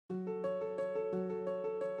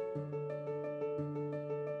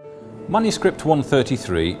Manuscript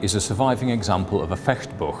 133 is a surviving example of a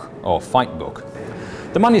Fechtbuch, or fight book.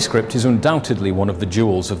 The manuscript is undoubtedly one of the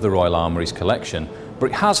jewels of the Royal Armouries collection, but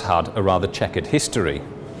it has had a rather checkered history.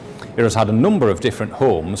 It has had a number of different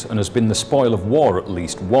homes and has been the spoil of war at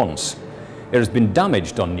least once. It has been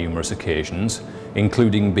damaged on numerous occasions,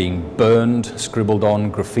 including being burned, scribbled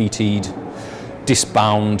on, graffitied,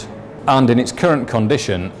 disbound, and in its current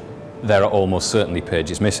condition there are almost certainly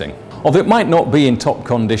pages missing. Although it might not be in top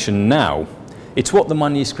condition now, it's what the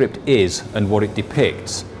manuscript is and what it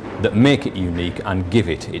depicts that make it unique and give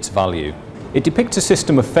it its value. It depicts a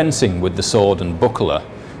system of fencing with the sword and buckler,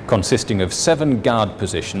 consisting of 7 guard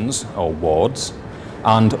positions, or wards,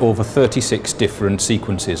 and over 36 different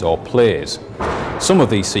sequences or plays. Some of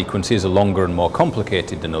these sequences are longer and more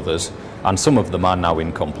complicated than others, and some of them are now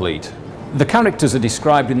incomplete. The characters are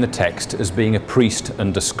described in the text as being a priest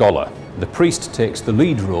and a scholar. The priest takes the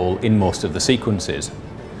lead role in most of the sequences.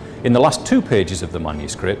 In the last 2 pages of the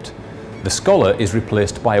manuscript, the scholar is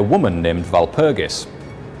replaced by a woman named Walpurgis.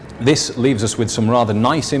 This leaves us with some rather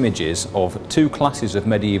nice images of 2 classes of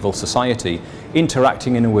medieval society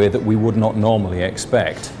interacting in a way that we would not normally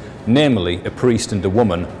expect, namely a priest and a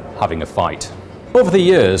woman having a fight. Over the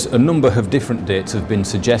years, a number of different dates have been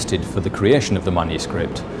suggested for the creation of the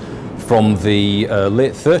manuscript, from the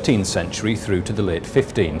late 13th century through to the late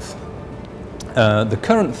 15th. The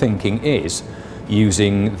current thinking is,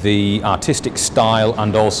 using the artistic style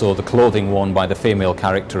and also the clothing worn by the female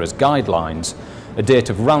character as guidelines, a date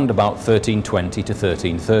of round about 1320 to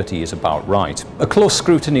 1330 is about right. A close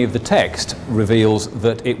scrutiny of the text reveals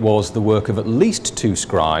that it was the work of at least 2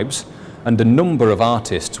 scribes, and a number of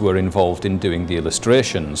artists were involved in doing the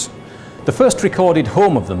illustrations. The first recorded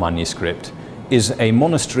home of the manuscript is a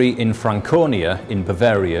monastery in Franconia in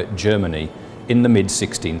Bavaria, Germany, in the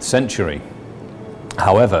mid-16th century.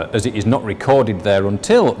 However, as it is not recorded there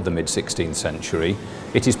until the mid-16th century,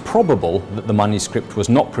 it is probable that the manuscript was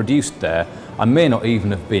not produced there and may not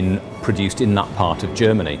even have been produced in that part of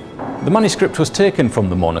Germany. The manuscript was taken from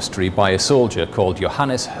the monastery by a soldier called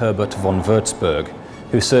Johannes Herbert von Würzburg,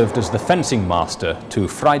 who served as the fencing master to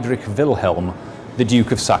Friedrich Wilhelm, the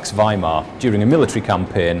Duke of Saxe-Weimar, during a military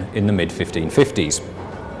campaign in the mid-1550s.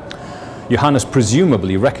 Johannes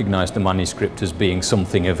presumably recognized the manuscript as being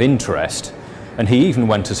something of interest, and he even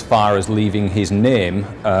went as far as leaving his name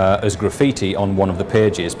as graffiti on one of the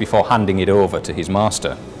pages before handing it over to his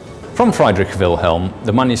master. From Friedrich Wilhelm,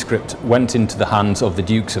 the manuscript went into the hands of the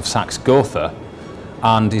Dukes of Saxe-Gotha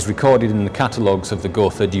and is recorded in the catalogues of the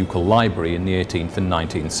Gotha Ducal Library in the 18th and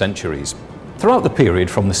 19th centuries. Throughout the period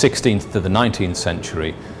from the 16th to the 19th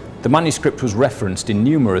century, the manuscript was referenced in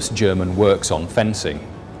numerous German works on fencing,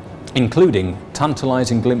 including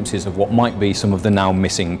tantalizing glimpses of what might be some of the now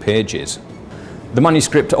missing pages. The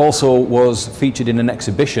manuscript also was featured in an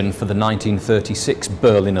exhibition for the 1936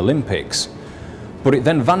 Berlin Olympics, but it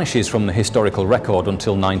then vanishes from the historical record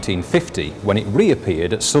until 1950, when it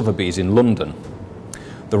reappeared at Sotheby's in London.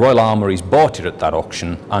 The Royal Armouries bought it at that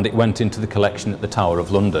auction, and it went into the collection at the Tower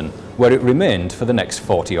of London, where it remained for the next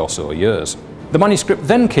 40 or so years. The manuscript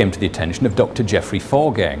then came to the attention of Dr. Geoffrey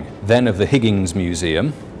Forgeng, then of the Higgins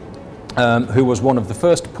Museum, who was one of the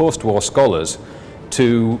first post-war scholars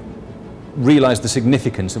to realise the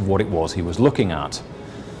significance of what it was he was looking at.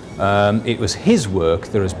 It was his work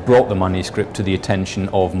that has brought the manuscript to the attention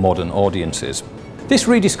of modern audiences. This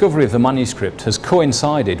rediscovery of the manuscript has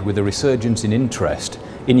coincided with a resurgence in interest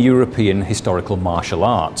in European historical martial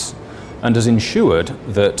arts, and has ensured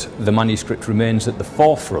that the manuscript remains at the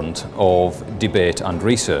forefront of debate and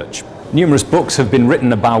research. Numerous books have been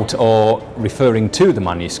written about or referring to the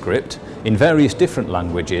manuscript in various different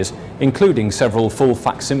languages, including several full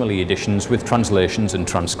facsimile editions with translations and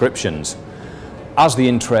transcriptions. As the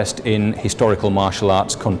interest in historical martial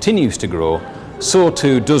arts continues to grow, so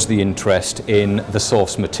too does the interest in the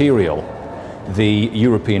source material, the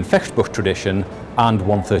European Fechtbuch tradition and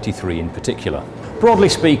 133 in particular. Broadly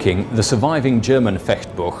speaking, the surviving German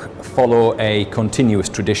Fechtbuch follow a continuous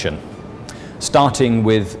tradition, starting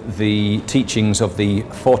with the teachings of the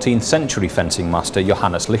 14th century fencing master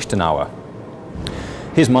Johannes Lichtenauer.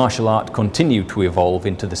 His martial art continued to evolve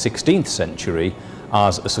into the 16th century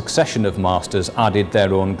as a succession of masters added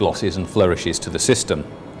their own glosses and flourishes to the system.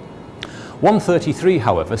 133,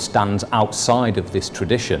 however, stands outside of this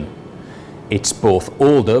tradition. It's both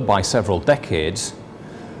older by several decades,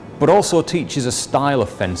 but also teaches a style of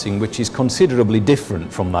fencing which is considerably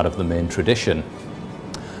different from that of the main tradition.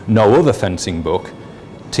 No other fencing book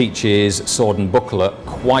teaches sword and buckler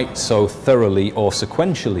quite so thoroughly or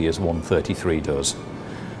sequentially as 133 does.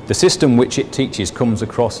 The system which it teaches comes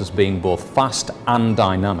across as being both fast and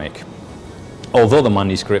dynamic. Although the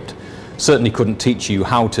manuscript certainly couldn't teach you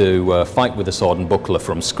how to fight with a sword and buckler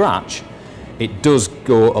from scratch, it does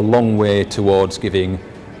go a long way towards giving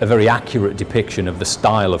a very accurate depiction of the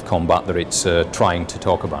style of combat that it's trying to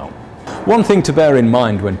talk about. One thing to bear in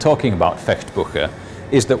mind when talking about Fechtbuch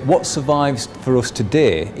is that what survives for us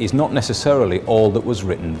today is not necessarily all that was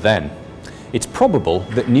written then. It's probable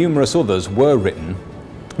that numerous others were written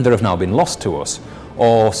that have now been lost to us,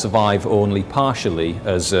 or survive only partially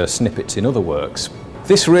as snippets in other works.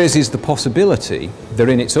 This raises the possibility that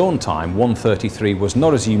in its own time 133 was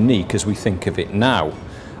not as unique as we think of it now,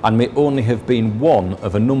 and may only have been one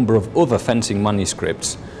of a number of other fencing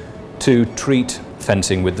manuscripts to treat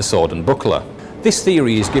fencing with the sword and buckler. This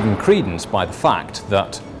theory is given credence by the fact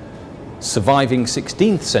that surviving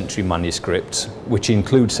 16th century manuscripts, which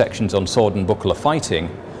include sections on sword and buckler fighting,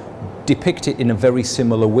 depict it in a very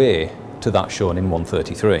similar way to that shown in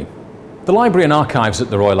 133. The library and archives at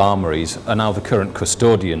the Royal Armouries are now the current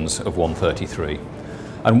custodians of 133,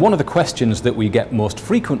 and one of the questions that we get most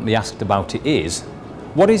frequently asked about it is,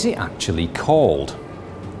 what is it actually called?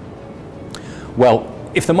 Well,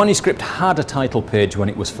 if the manuscript had a title page when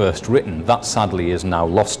it was first written, that sadly is now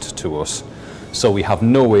lost to us, so we have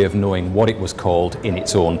no way of knowing what it was called in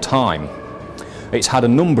its own time. It's had a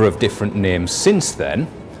number of different names since then.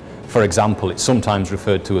 For example, it's sometimes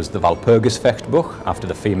referred to as the Walpurgis Fechtbuch, after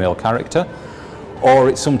the female character, or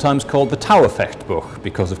it's sometimes called the Tower Fechtbuch,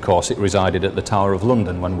 because of course it resided at the Tower of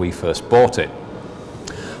London when we first bought it.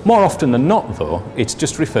 More often than not though, it's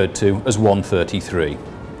just referred to as 133.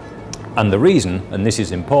 And the reason, and this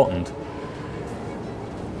is important,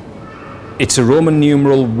 it's a Roman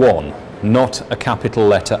numeral 1, not a capital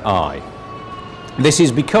letter I. This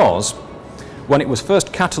is because when it was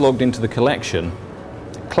first catalogued into the collection,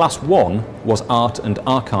 Class 1 was art and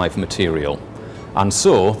archive material, and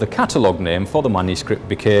so the catalogue name for the manuscript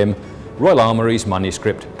became Royal Armouries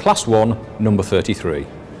Manuscript Class 1 number 33,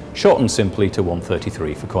 shortened simply to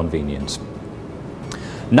 133 for convenience.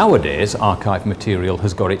 Nowadays, archive material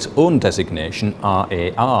has got its own designation,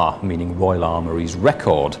 RAR, meaning Royal Armouries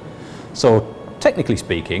Record. So, technically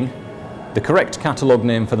speaking, the correct catalogue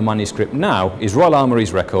name for the manuscript now is Royal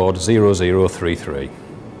Armouries Record 0033.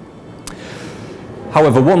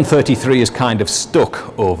 However, 133 has kind of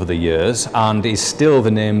stuck over the years and is still the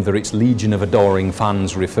name that its legion of adoring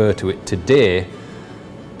fans refer to it today.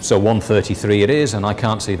 So 133 it is, and I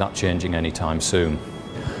can't see that changing anytime soon.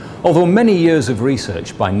 Although many years of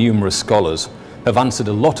research by numerous scholars have answered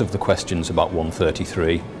a lot of the questions about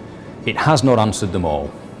 133, it has not answered them all.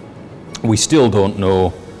 We still don't know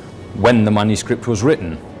when the manuscript was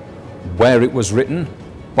written, where it was written,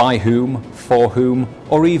 by whom, for whom,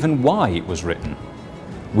 or even why it was written.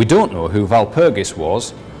 We don't know who Walpurgis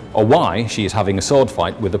was, or why she is having a sword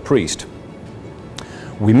fight with a priest.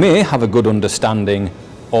 We may have a good understanding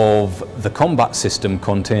of the combat system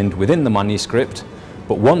contained within the manuscript,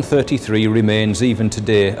 but 133 remains even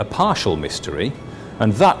today a partial mystery,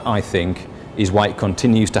 and that, I think, is why it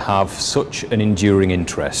continues to have such an enduring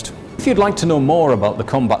interest. If you'd like to know more about the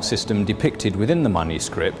combat system depicted within the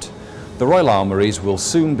manuscript, the Royal Armouries will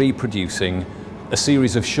soon be producing a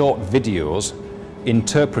series of short videos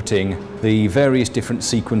interpreting the various different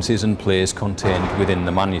sequences and plays contained within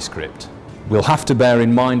the manuscript. We'll have to bear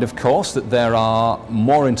in mind, of course, that there are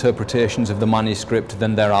more interpretations of the manuscript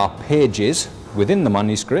than there are pages within the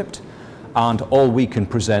manuscript, and all we can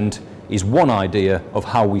present is one idea of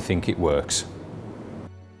how we think it works.